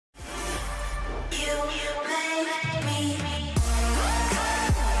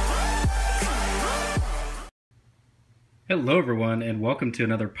Hello everyone and welcome to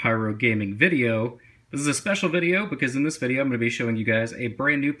another Pyro Gaming video. This is a special video because in this video I'm going to be showing you guys a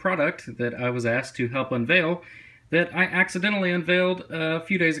brand new product that I was asked to help unveil that I accidentally unveiled a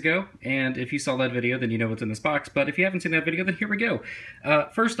few days ago, and if you saw that video then you know what's in this box, but if you haven't seen that video then here we go.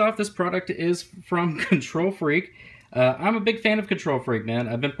 First off, this product is from Control Freak. I'm a big fan of Control Freak, man.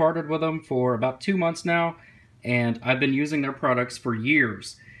 I've been partnered with them for about 2 months now and I've been using their products for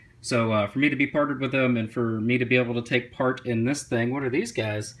years. So for me to be partnered with them and for me to be able to take part in this thing, what are these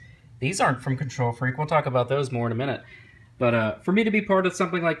guys? These aren't from Control Freak. We'll talk about those more in a minute. But for me to be part of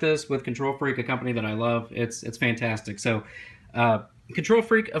something like this with Control Freak, a company that I love, it's fantastic. So Control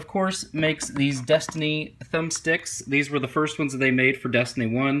Freak, of course, makes these Destiny thumbsticks. These were the first ones that they made for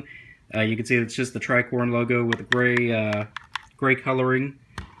Destiny 1. You can see it's just the tricorn logo with the gray coloring.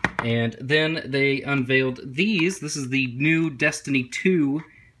 And then they unveiled these. This is the new Destiny 2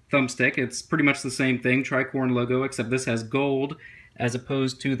 thumbstick. It's pretty much the same thing, tricorn logo, except this has gold as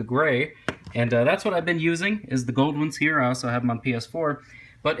opposed to the gray. And that's what I've been using, is the gold ones here. I also have them on PS4.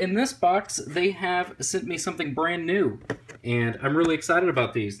 But in this box, they have sent me something brand new. And I'm really excited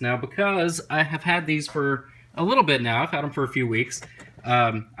about these. Now, because I have had these for a little bit now, I've had them for a few weeks,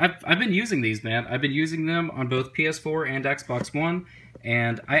 I've been using these, man. I've been using them on both PS4 and Xbox One,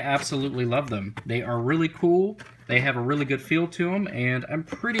 and I absolutely love them. They are really cool. They have a really good feel to them, and I'm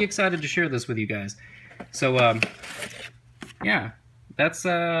pretty excited to share this with you guys. So, yeah, that's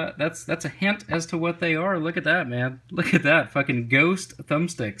a hint as to what they are. Look at that, man. Look at that, fucking ghost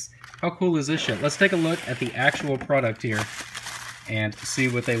thumbsticks. How cool is this shit? Let's take a look at the actual product here and see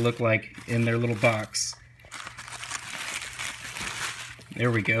what they look like in their little box.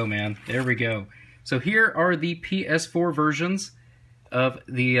 There we go, man. There we go. So here are the PS4 versions of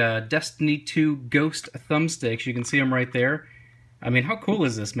the Destiny 2 Ghost thumbsticks. You can see them right there. I mean, how cool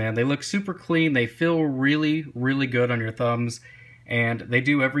is this, man? They look super clean. They feel really, really good on your thumbs. And they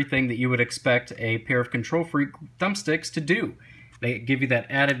do everything that you would expect a pair of Control Freak thumbsticks to do. They give you that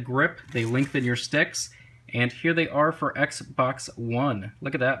added grip. They lengthen your sticks. And here they are for Xbox One.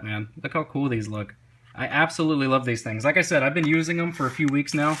 Look at that, man. Look how cool these look. I absolutely love these things. Like I said, I've been using them for a few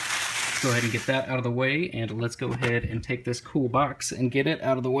weeks now. Let's go ahead and get that out of the way, and let's go ahead and take this cool box and get it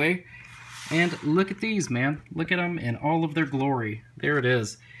out of the way. And look at these, man. Look at them in all of their glory. There it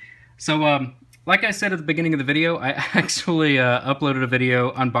is. So, like I said at the beginning of the video, I actually uploaded a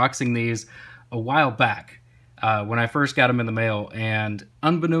video unboxing these a while back when I first got them in the mail, and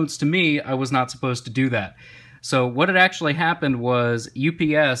unbeknownst to me, I was not supposed to do that. So what had actually happened was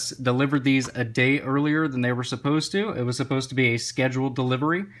UPS delivered these a day earlier than they were supposed to. It was supposed to be a scheduled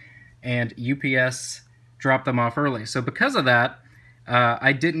delivery, and UPS dropped them off early. So because of that,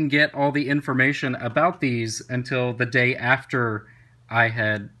 I didn't get all the information about these until the day after I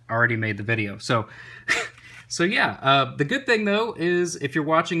had already made the video. So, yeah, the good thing though is if you're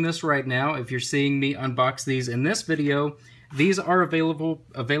watching this right now, if you're seeing me unbox these in this video, these are available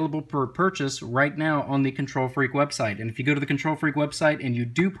for purchase right now on the Control Freak website. And if you go to the Control Freak website and you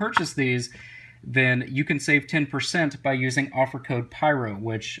do purchase these, then you can save 10% by using offer code PYRO,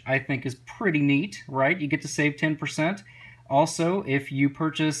 which I think is pretty neat, right? You get to save 10%. Also, if you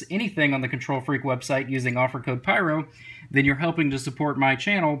purchase anything on the Control Freak website using offer code PYRO, then you're helping to support my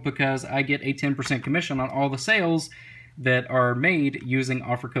channel because I get a 10% commission on all the sales that are made using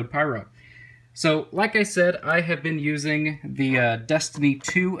offer code PYRO. So, like I said, I have been using the Destiny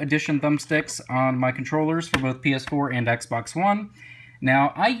 2 Edition thumbsticks on my controllers for both PS4 and Xbox One.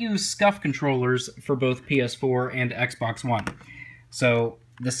 Now, I use SCUF controllers for both PS4 and Xbox One. So,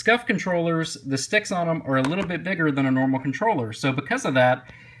 the SCUF controllers, the sticks on them are a little bit bigger than a normal controller. So, because of that,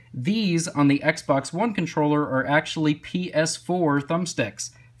 these on the Xbox One controller are actually PS4 thumbsticks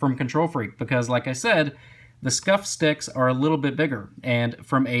from Control Freak. Because, like I said, the SCUF sticks are a little bit bigger, and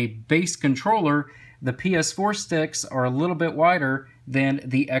from a base controller, the PS4 sticks are a little bit wider than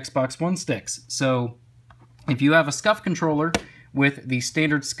the Xbox One sticks. So if you have a SCUF controller with the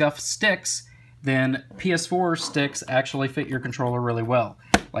standard SCUF sticks, then PS4 sticks actually fit your controller really well.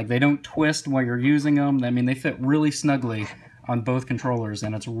 Like, they don't twist while you're using them. I mean, they fit really snugly on both controllers,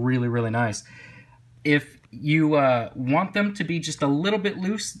 and it's really, really nice. If you want them to be just a little bit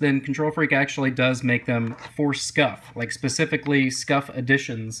loose, then Control Freak actually does make them for SCUF, like specifically SCUF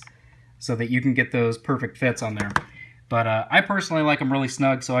editions, so that you can get those perfect fits on there. But I personally like them really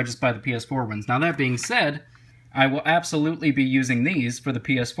snug, so I just buy the PS4 ones. Now, that being said, I will absolutely be using these for the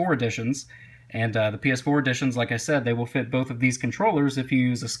PS4 editions, and the PS4 editions, like I said, they will fit both of these controllers if you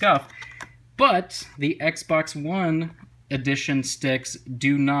use a SCUF, but the Xbox One Edition sticks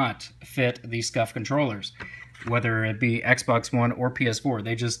do not fit the SCUF controllers, whether it be Xbox One or PS4.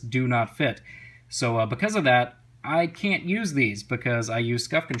 They just do not fit. So because of that, I can't use these because I use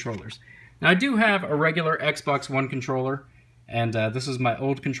SCUF controllers. Now, I do have a regular Xbox One controller, and this is my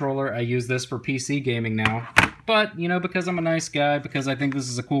old controller. I use this for PC gaming now. But, you know, because I'm a nice guy, because I think this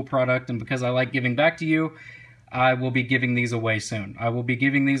is a cool product, and because I like giving back to you, I will be giving these away soon. I will be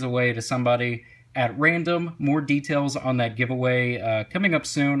giving these away to somebody at random. More details on that giveaway coming up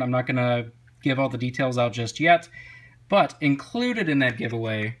soon. I'm not going to give all the details out just yet, but included in that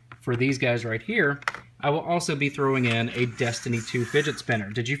giveaway for these guys right here, I will also be throwing in a Destiny 2 fidget spinner.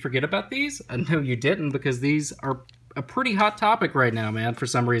 Did you forget about these? No, you didn't, because these are a pretty hot topic right now, man, for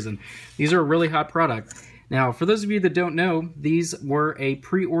some reason. These are a really hot product. Now, for those of you that don't know, these were a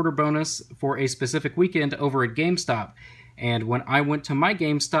pre-order bonus for a specific weekend over at GameStop. And when I went to my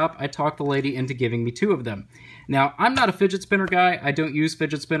GameStop, I talked the lady into giving me 2 of them. Now, I'm not a fidget spinner guy. I don't use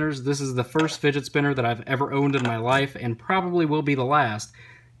fidget spinners. This is the first fidget spinner that I've ever owned in my life, and probably will be the last.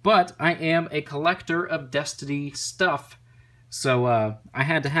 But I am a collector of Destiny stuff, so I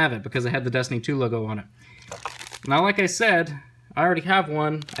had to have it because it had the Destiny 2 logo on it. Now, like I said, I already have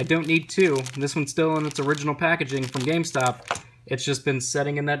one. I don't need 2. This one's still in its original packaging from GameStop. It's just been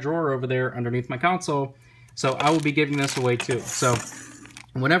sitting in that drawer over there underneath my console, so I will be giving this away too. So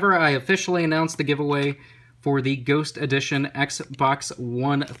whenever I officially announce the giveaway for the Ghost Edition Xbox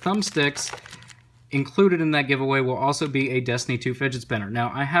One thumbsticks, included in that giveaway will also be a Destiny 2 fidget spinner.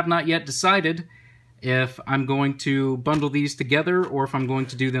 Now, I have not yet decided if I'm going to bundle these together or if I'm going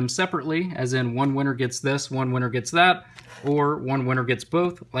to do them separately, as in one winner gets this, one winner gets that, or one winner gets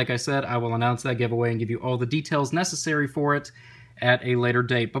both. Like I said, I will announce that giveaway and give you all the details necessary for it at a later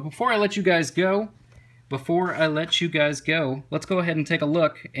date. But before I let you guys go, let's go ahead and take a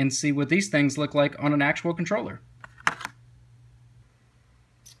look and see what these things look like on an actual controller.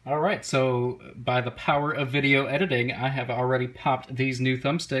 Alright, so by the power of video editing, I have already popped these new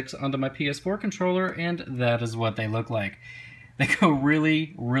thumbsticks onto my PS4 controller, and that is what they look like. They go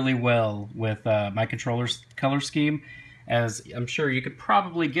really, really well with my controller's color scheme. As I'm sure you could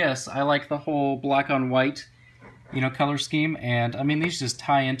probably guess, I like the whole black on white, you know, color scheme, and I mean, these just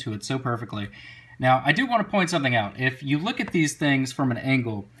tie into it so perfectly. Now, I do want to point something out. If you look at these things from an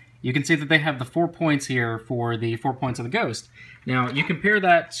angle, you can see that they have the 4 points here for the 4 points of the Ghost. Now, you compare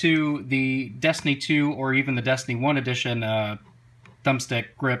that to the Destiny 2 or even the Destiny 1 edition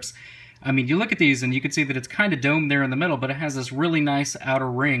thumbstick grips. I mean, you look at these and you can see that it's kind of domed there in the middle, but it has this really nice outer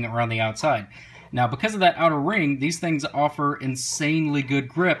ring around the outside. Now, because of that outer ring, these things offer insanely good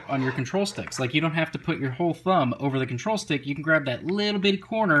grip on your control sticks. Like, you don't have to put your whole thumb over the control stick. You can grab that little bitty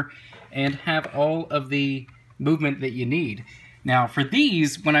corner and have all of the movement that you need. Now, for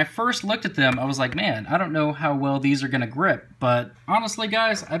these, when I first looked at them, I was like, man, I don't know how well these are going to grip. But honestly,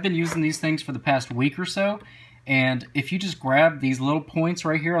 guys, I've been using these things for the past week or so. And if you just grab these little points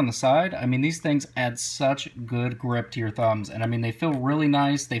right here on the side, I mean, these things add such good grip to your thumbs. And I mean, they feel really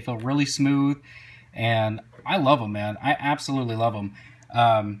nice. They feel really smooth. And I love them, man. I absolutely love them.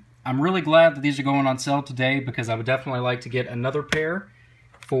 I'm really glad that these are going on sale today because I would definitely like to get another pair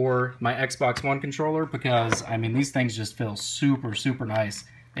for my Xbox One controller because, I mean, these things just feel super, super nice.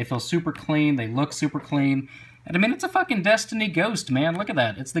 They feel super clean. They look super clean. And I mean, it's a fucking Destiny Ghost, man. Look at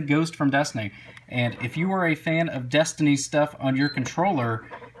that. It's the Ghost from Destiny. And if you are a fan of Destiny stuff on your controller,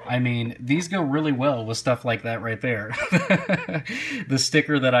 I mean, these go really well with stuff like that right there. The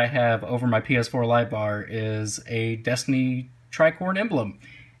sticker that I have over my PS4 light bar is a Destiny tricorn emblem.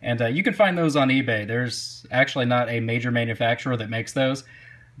 And you can find those on eBay. There's actually not a major manufacturer that makes those.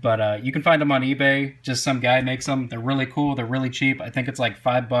 But you can find them on eBay. Just some guy makes them. They're really cool. They're really cheap. I think it's like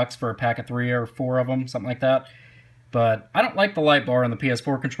 $5 for a pack of 3 or 4 of them, something like that. But I don't like the light bar on the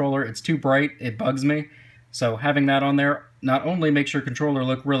PS4 controller. It's too bright. It bugs me. So having that on there not only makes your controller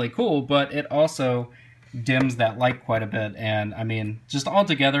look really cool, but it also dims that light quite a bit. And I mean, just all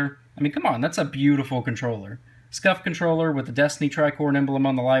together, I mean, come on, that's a beautiful controller. SCUF controller with the Destiny tricorn emblem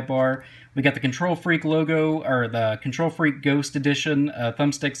on the light bar. We got the Control Freak logo, or the Control Freak Ghost Edition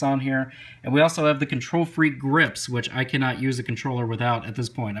thumbsticks on here. And we also have the Control Freak grips, which I cannot use a controller without at this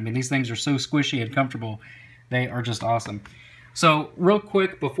point. I mean, these things are so squishy and comfortable. They are just awesome. So, real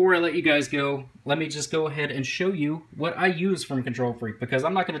quick, before I let you guys go, let me just go ahead and show you what I use from Control Freak, because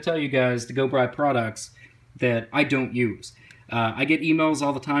I'm not going to tell you guys to go buy products that I don't use. I get emails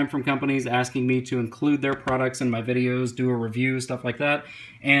all the time from companies asking me to include their products in my videos, do a review, stuff like that,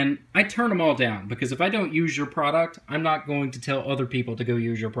 and I turn them all down, because if I don't use your product, I'm not going to tell other people to go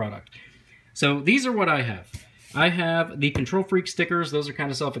use your product. So these are what I have. I have the Control Freak stickers. Those are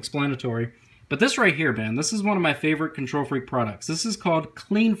kind of self-explanatory. But this right here, man, this is one of my favorite Control Freak products. This is called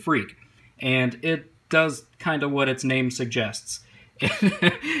Clean Freak, and it does kind of what its name suggests.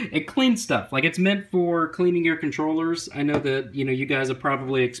 it cleans stuff. Like, it's meant for cleaning your controllers. I know that, you know, you guys have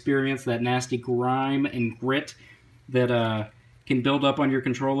probably experienced that nasty grime and grit that can build up on your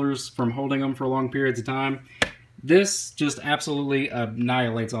controllers from holding them for long periods of time. This just absolutely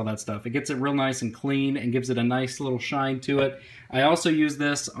annihilates all that stuff. It gets it real nice and clean and gives it a nice little shine to it. I also use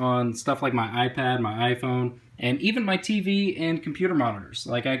this on stuff like my iPad, my iPhone, and even my TV and computer monitors.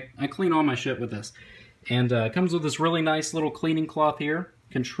 Like, I clean all my shit with this. And it comes with this really nice little cleaning cloth here.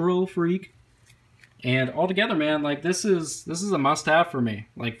 Control Freak. And altogether, man, like, this is a must-have for me.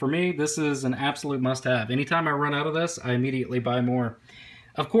 Like, for me, this is an absolute must-have. Anytime I run out of this, I immediately buy more.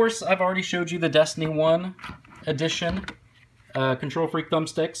 Of course, I've already showed you the Destiny 1 edition Control Freak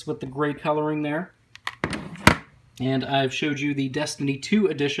thumbsticks with the gray coloring there. And I've showed you the Destiny 2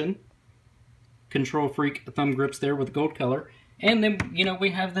 edition Control Freak thumb grips there with gold color. And then, you know,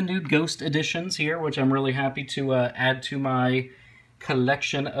 we have the new Ghost editions here, which I'm really happy to add to my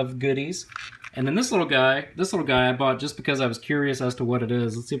collection of goodies. And then this little guy I bought just because I was curious as to what it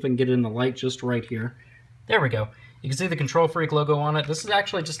is. Let's see if I can get it in the light just right here. There we go. You can see the Control Freak logo on it. This is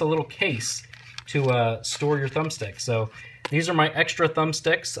actually just a little case to store your thumbsticks. So these are my extra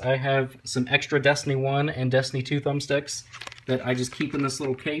thumbsticks. I have some extra Destiny 1 and Destiny 2 thumbsticks that I just keep in this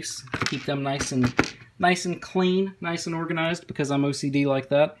little case to keep them nice and clean, nice and organized, because I'm OCD like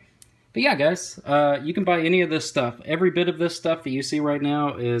that. But yeah, guys, you can buy any of this stuff. Every bit of this stuff that you see right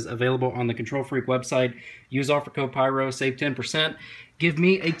now is available on the Control Freak website. Use offer code PYRO, save 10%. Give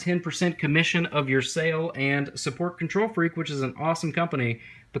me a 10% commission of your sale, and support Control Freak, which is an awesome company,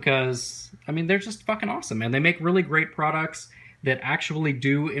 because, I mean, they're just fucking awesome, man. They make really great products that actually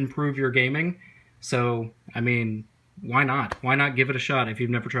do improve your gaming. So, I mean, why not? Why not give it a shot if you've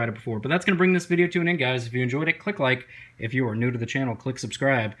never tried it before? But that's going to bring this video to an end, guys. If you enjoyed it, click like. If you are new to the channel, click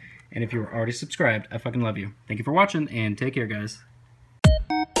subscribe. And if you are already subscribed, I fucking love you. Thank you for watching, and take care, guys.